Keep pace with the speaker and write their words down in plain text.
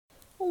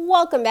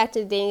Welcome back to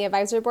the Dating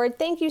Advisory Board.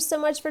 Thank you so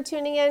much for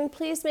tuning in.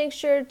 Please make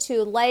sure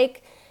to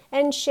like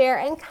and share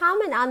and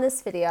comment on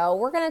this video.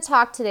 We're going to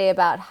talk today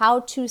about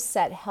how to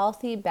set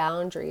healthy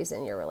boundaries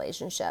in your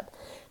relationship.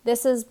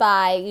 This is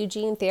by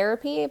Eugene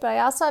Therapy, but I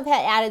also have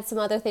added some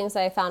other things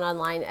that I found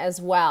online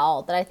as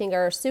well that I think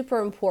are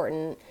super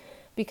important,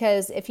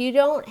 because if you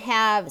don't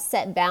have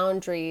set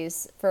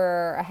boundaries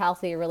for a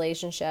healthy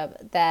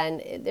relationship,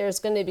 then there's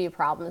going to be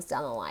problems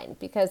down the line.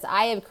 Because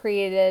I have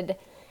created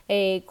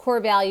a core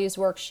values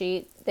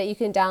worksheet that you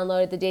can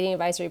download at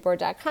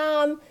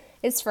thedatingadvisoryboard.com.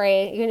 It's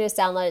free. You can just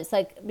download it. It's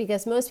like,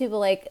 because most people,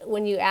 like,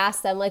 when you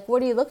ask them, like,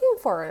 what are you looking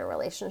for in a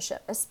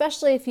relationship?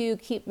 Especially if you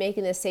keep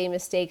making the same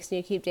mistakes and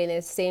you keep dating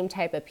the same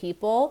type of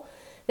people,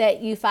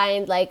 that you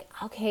find like,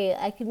 okay,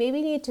 I could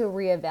maybe need to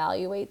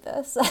reevaluate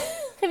this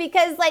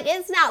because like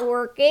it's not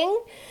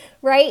working,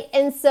 right?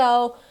 And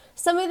so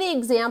some of the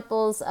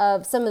examples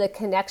of some of the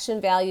connection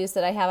values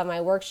that I have on my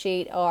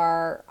worksheet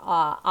are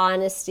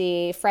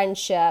honesty,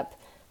 friendship,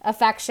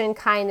 affection,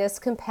 kindness,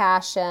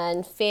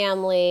 compassion,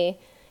 family,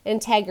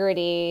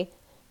 integrity,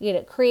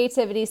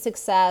 creativity,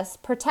 success.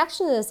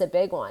 Protection is a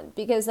big one,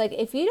 because like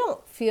if you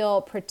don't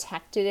feel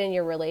protected in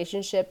your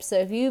relationship, so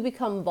if you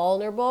become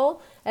vulnerable,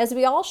 as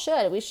we all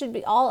should, we should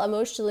be all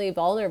emotionally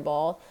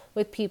vulnerable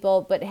with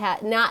people, but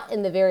not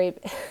in the very,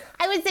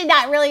 I would say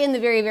not really in the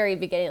very, very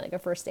beginning, like a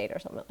first date or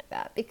something like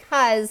that,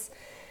 because,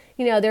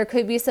 there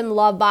could be some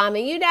love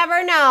bombing. You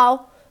never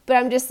know. But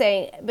I'm just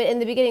saying, but in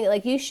the beginning,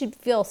 like you should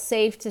feel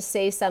safe to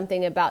say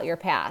something about your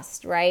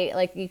past, right?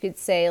 Like you could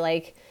say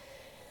like,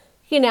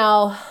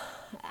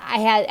 I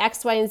had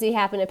X, Y, and Z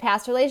happen in a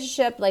past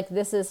relationship. Like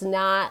this is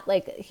not,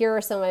 like, here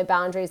are some of my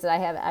boundaries that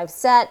I've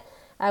set.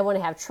 I want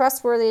to have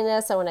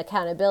trustworthiness. I want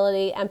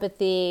accountability,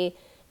 empathy,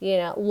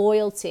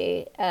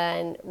 loyalty,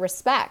 and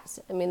respect.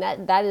 I mean,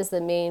 that is the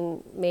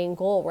main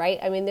goal, right?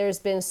 I mean, there's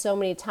been so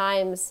many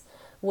times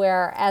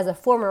where, as a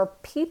former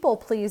people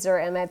pleaser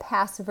in my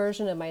past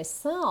version of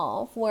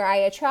myself, where I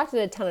attracted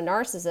a ton of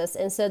narcissists.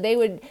 And so they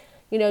would,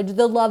 do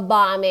the love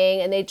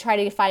bombing, and they'd try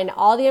to find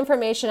all the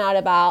information out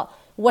about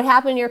what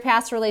happened in your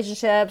past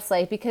relationships,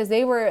 like, because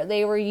they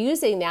were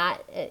using that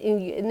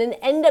and then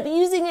end up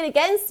using it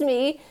against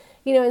me,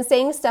 and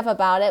saying stuff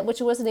about it,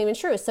 which wasn't even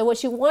true. So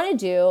what you want to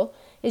do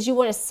is you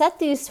want to set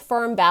these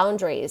firm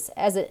boundaries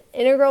as an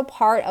integral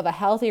part of a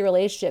healthy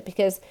relationship,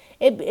 because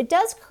it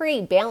does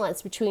create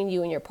balance between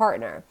you and your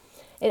partner.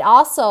 It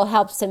also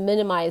helps to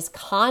minimize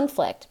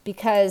conflict,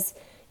 because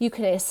you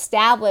can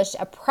establish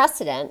a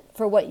precedent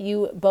for what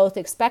you both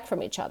expect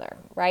from each other,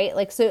 right?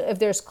 Like, so if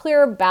there's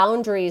clear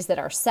boundaries that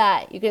are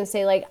set, you can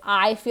say like,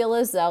 I feel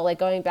as though, like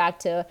going back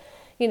to,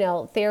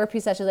 therapy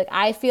sessions, like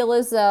I feel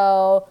as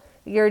though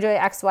you're doing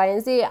X, Y,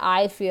 and Z.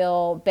 I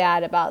feel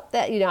bad about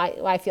that.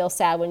 I feel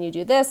sad when you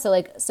do this.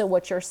 So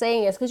what you're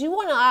saying is, because you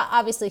want to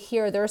obviously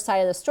hear their side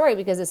of the story,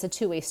 because it's a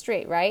two-way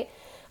street, right?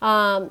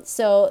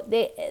 So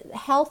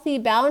healthy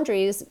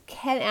boundaries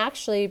can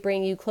actually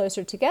bring you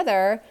closer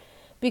together,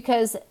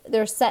 because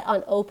they're set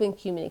on open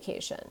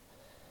communication.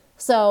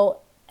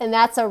 So, and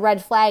that's a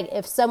red flag.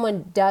 If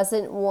someone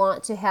doesn't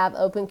want to have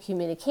open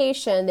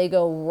communication, they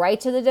go right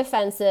to the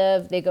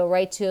defensive. They go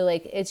right to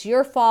like, it's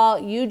your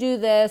fault. You do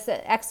this,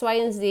 X, Y,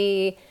 and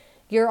Z.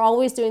 You're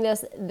always doing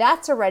this.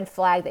 That's a red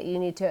flag that you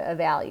need to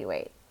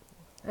evaluate.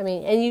 I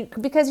mean,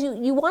 because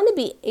you want to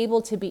be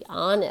able to be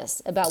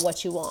honest about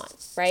what you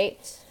want, right?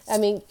 I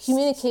mean,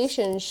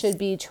 communication should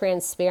be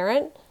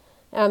transparent.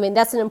 I mean,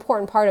 that's an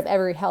important part of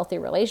every healthy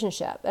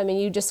relationship. I mean,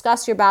 you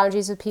discuss your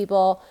boundaries with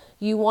people.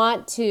 You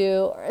want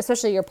to,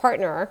 especially your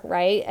partner,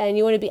 right? And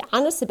you want to be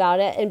honest about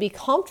it and be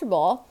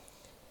comfortable,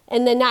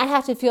 and then not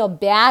have to feel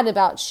bad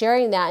about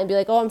sharing that and be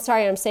like, oh, I'm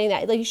sorry, I'm saying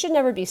that. Like, you should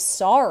never be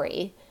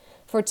sorry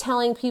for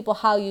telling people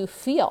how you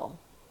feel,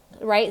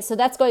 right? So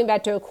that's going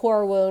back to a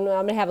core wound.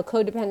 I'm going to have a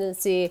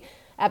codependency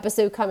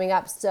episode coming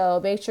up,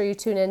 so make sure you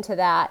tune into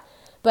that.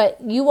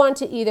 But you want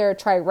to either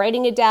try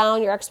writing it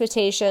down, your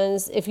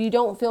expectations. If you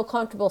don't feel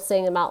comfortable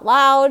saying them out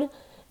loud,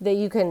 that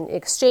you can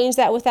exchange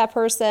that with that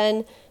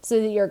person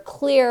so that you're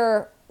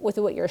clear with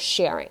what you're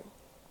sharing.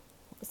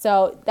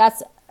 So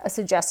that's a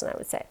suggestion, I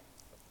would say.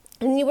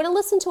 And you want to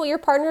listen to what your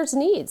partner's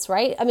needs,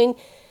 right? I mean,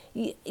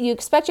 you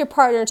expect your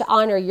partner to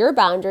honor your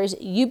boundaries.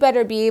 You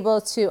better be able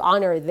to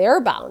honor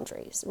their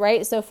boundaries,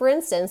 right? So for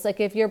instance,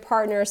 like if your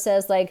partner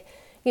says like,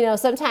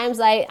 sometimes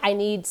I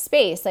need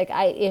space. Like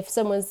if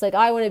someone's like, oh,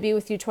 I want to be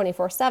with you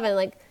 24/7,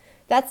 like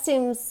that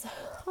seems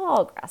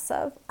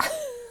aggressive.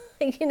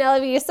 If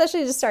you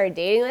especially just started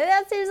dating, like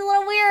that seems a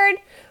little weird,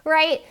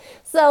 right?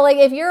 So like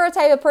if you're a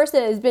type of person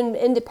that has been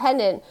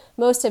independent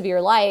most of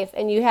your life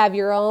and you have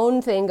your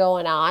own thing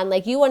going on,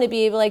 like you want to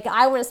be able, like,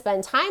 I want to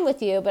spend time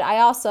with you, but I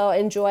also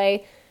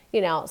enjoy,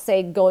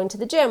 say going to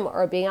the gym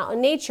or being out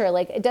in nature.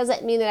 Like it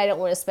doesn't mean that I don't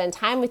want to spend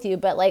time with you,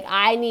 but like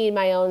I need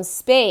my own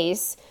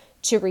space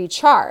to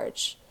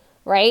recharge,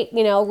 right?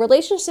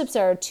 Relationships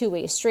are a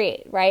two-way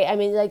street, right? I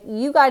mean, like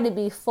you got to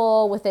be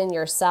full within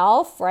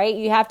yourself, right?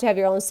 You have to have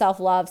your own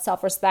self-love,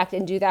 self-respect,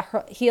 and do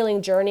that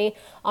healing journey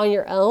on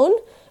your own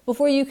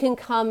before you can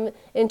come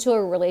into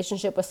a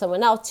relationship with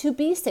someone else to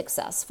be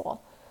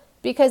successful,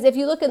 Because if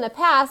you look in the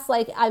past,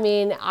 like, I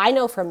mean, I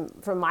know from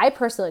my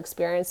personal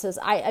experiences,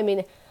 I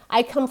mean,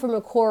 I come from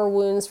a core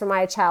wounds from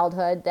my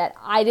childhood that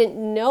I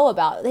didn't know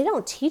about. They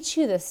don't teach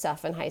you this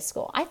stuff in high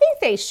school. I think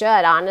they should,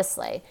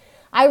 honestly.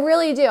 I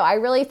really do. I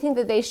really think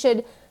that they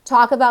should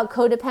talk about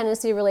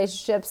codependency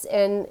relationships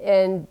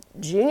in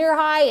junior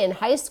high and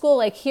high school.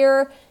 Like,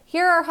 here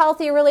are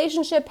healthy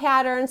relationship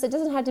patterns. It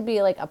doesn't have to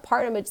be like a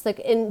partner, it's like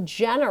in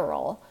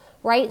general,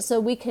 right? So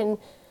we can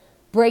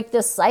break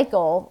this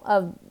cycle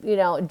of, you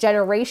know,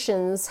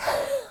 generations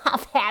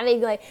of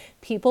having like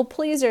people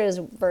pleasers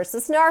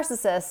versus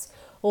narcissists,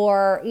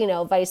 or, you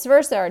know, vice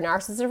versa, or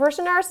narcissist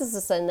versus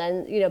narcissist, and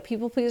then, you know,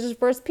 people pleasers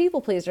versus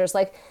people pleasers.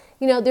 Like,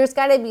 you know, there's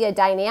got to be a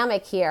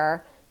dynamic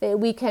here that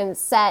we can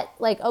set,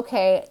 like,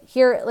 okay,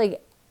 here,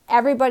 like,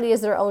 everybody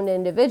is their own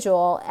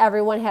individual.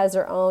 Everyone has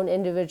their own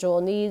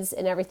individual needs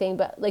and everything,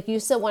 but like,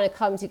 you still want to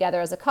come together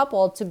as a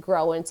couple to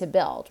grow and to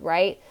build,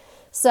 right?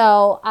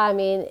 So, I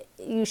mean,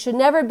 you should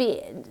never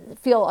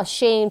feel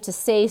ashamed to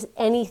say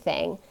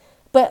anything,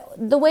 but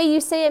the way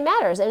you say it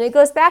matters. And it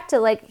goes back to,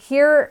 like,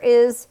 here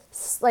is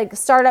like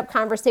startup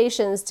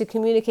conversations to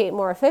communicate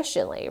more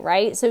efficiently,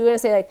 right? So you're going to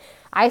say, like,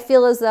 I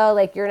feel as though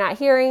like you're not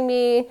hearing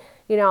me.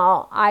 You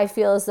know, I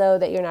feel as though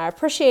that you're not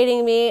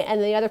appreciating me.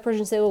 And the other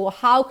person say, well,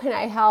 how can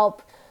I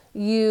help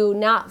you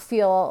not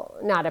feel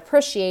not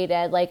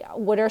appreciated? Like,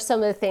 what are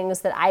some of the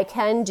things that I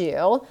can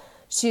do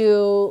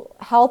to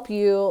help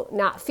you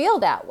not feel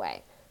that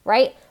way,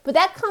 right? But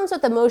that comes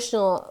with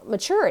emotional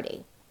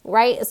maturity,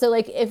 right? So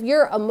like, if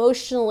you're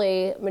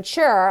emotionally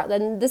mature,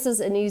 then this is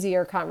an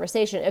easier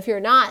conversation. If you're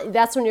not,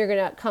 that's when you're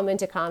going to come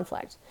into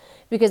conflict.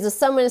 Because if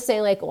someone is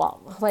saying like,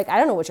 well, like, I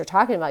don't know what you're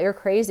talking about, you're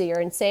crazy, you're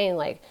insane,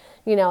 like,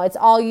 you know, it's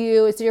all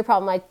you, it's your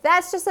problem. Like,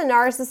 that's just a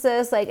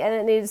narcissist, like, and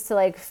it needs to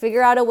like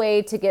figure out a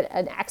way to get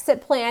an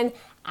exit plan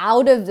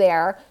out of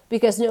there,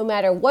 because no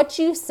matter what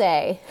you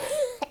say,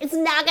 it's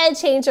not going to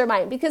change their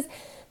mind, because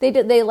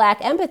they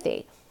lack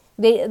empathy.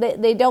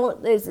 They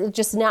don't, it's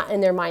just not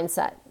in their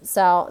mindset.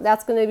 So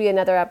that's going to be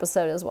another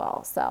episode as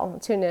well. So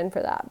tune in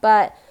for that.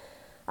 But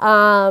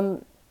I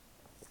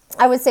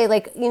would say,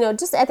 like, you know,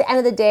 just at the end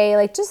of the day,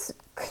 like, just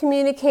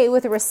communicate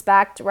with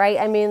respect, right?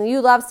 I mean,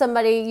 you love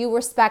somebody, you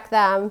respect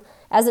them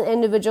as an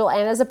individual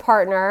and as a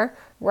partner,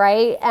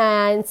 right?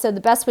 And so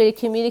the best way to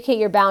communicate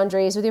your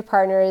boundaries with your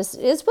partner is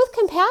with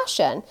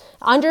compassion.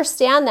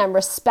 Understand them,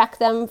 respect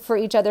them for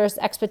each other's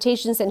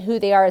expectations and who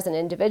they are as an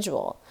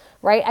individual,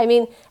 right? I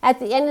mean, at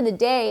the end of the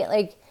day,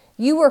 like,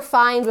 you were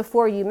fine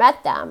before you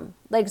met them.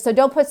 Like, so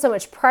don't put so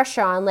much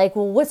pressure on, like,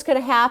 well, what's going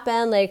to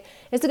happen? Like,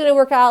 is it going to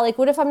work out? Like,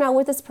 what if I'm not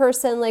with this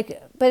person?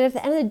 Like, but at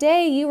the end of the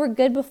day, you were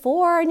good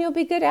before and you'll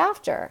be good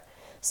after.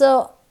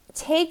 So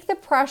take the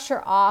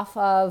pressure off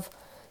of,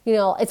 you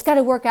know, it's got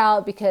to work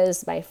out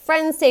because my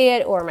friends say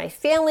it, or my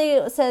family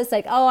says,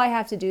 like, oh, I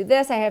have to do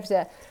this. I have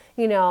to,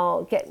 you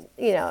know,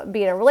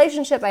 be in a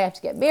relationship. I have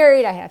to get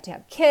married. I have to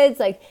have kids.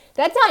 Like,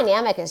 that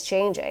dynamic is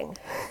changing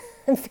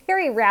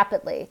very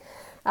rapidly.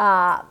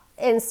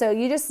 And so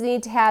you just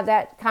need to have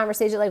that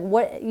conversation, like,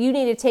 what you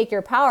need to take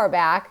your power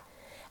back,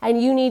 and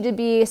you need to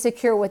be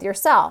secure with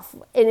yourself.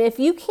 And if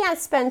you can't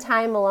spend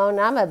time alone,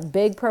 and I'm a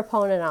big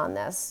proponent on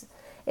this,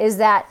 is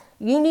that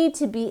you need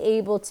to be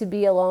able to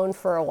be alone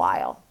for a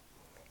while.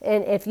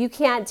 And if you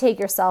can't take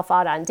yourself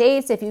out on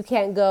dates, if you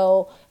can't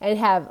go and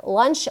have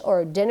lunch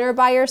or dinner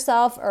by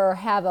yourself, or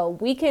have a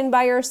weekend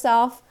by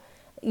yourself,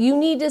 you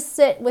need to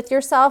sit with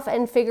yourself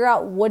and figure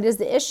out what is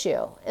the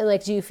issue. And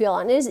like, do you feel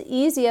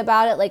uneasy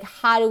about it? Like,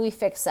 how do we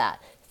fix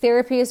that?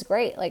 Therapy is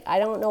great. Like, I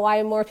don't know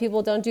why more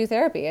people don't do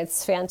therapy.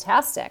 It's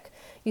fantastic.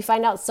 You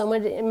find out so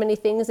many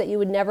things that you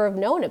would never have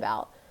known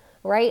about,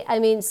 right? I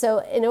mean, so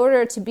in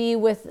order to be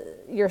with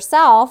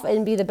yourself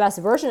and be the best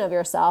version of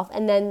yourself,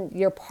 and then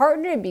your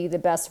partner be the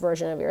best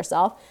version of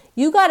yourself,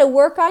 you got to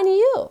work on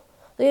you.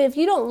 If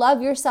you don't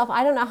love yourself,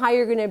 I don't know how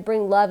you're going to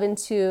bring love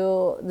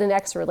into the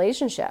next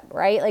relationship,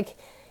 right? Like,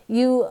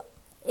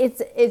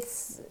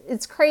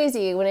 it's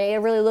crazy when I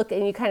really look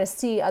and you kind of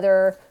see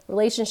other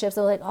relationships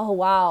and like, oh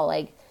wow,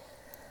 like,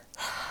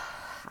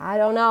 I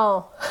don't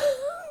know.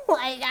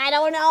 Like, I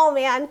don't know,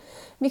 man,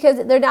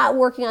 because they're not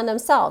working on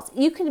themselves.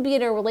 You could be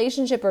in a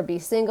relationship or be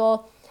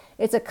single.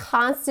 It's a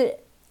constant,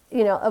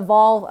 you know,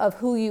 evolve of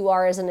who you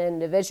are as an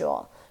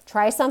individual.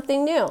 Try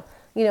something new.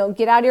 You know,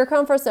 get out of your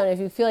comfort zone. If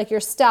you feel like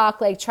you're stuck,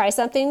 like, try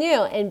something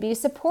new and be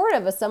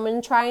supportive of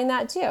someone trying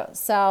that too.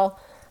 So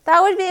that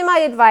would be my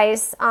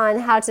advice on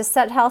how to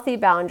set healthy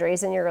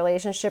boundaries in your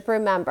relationship.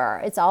 Remember,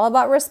 it's all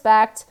about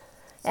respect,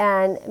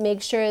 and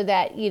make sure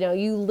that, you know,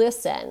 you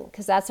listen,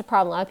 because that's the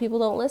problem. A lot of people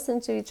don't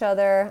listen to each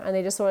other and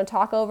they just want to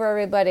talk over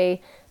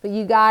everybody, but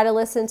you got to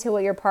listen to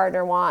what your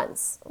partner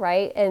wants,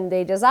 right? And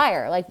they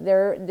desire, like,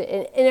 they're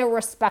in a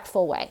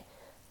respectful way.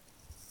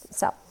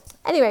 So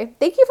anyway,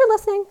 thank you for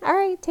listening. All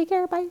right, take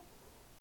care. Bye.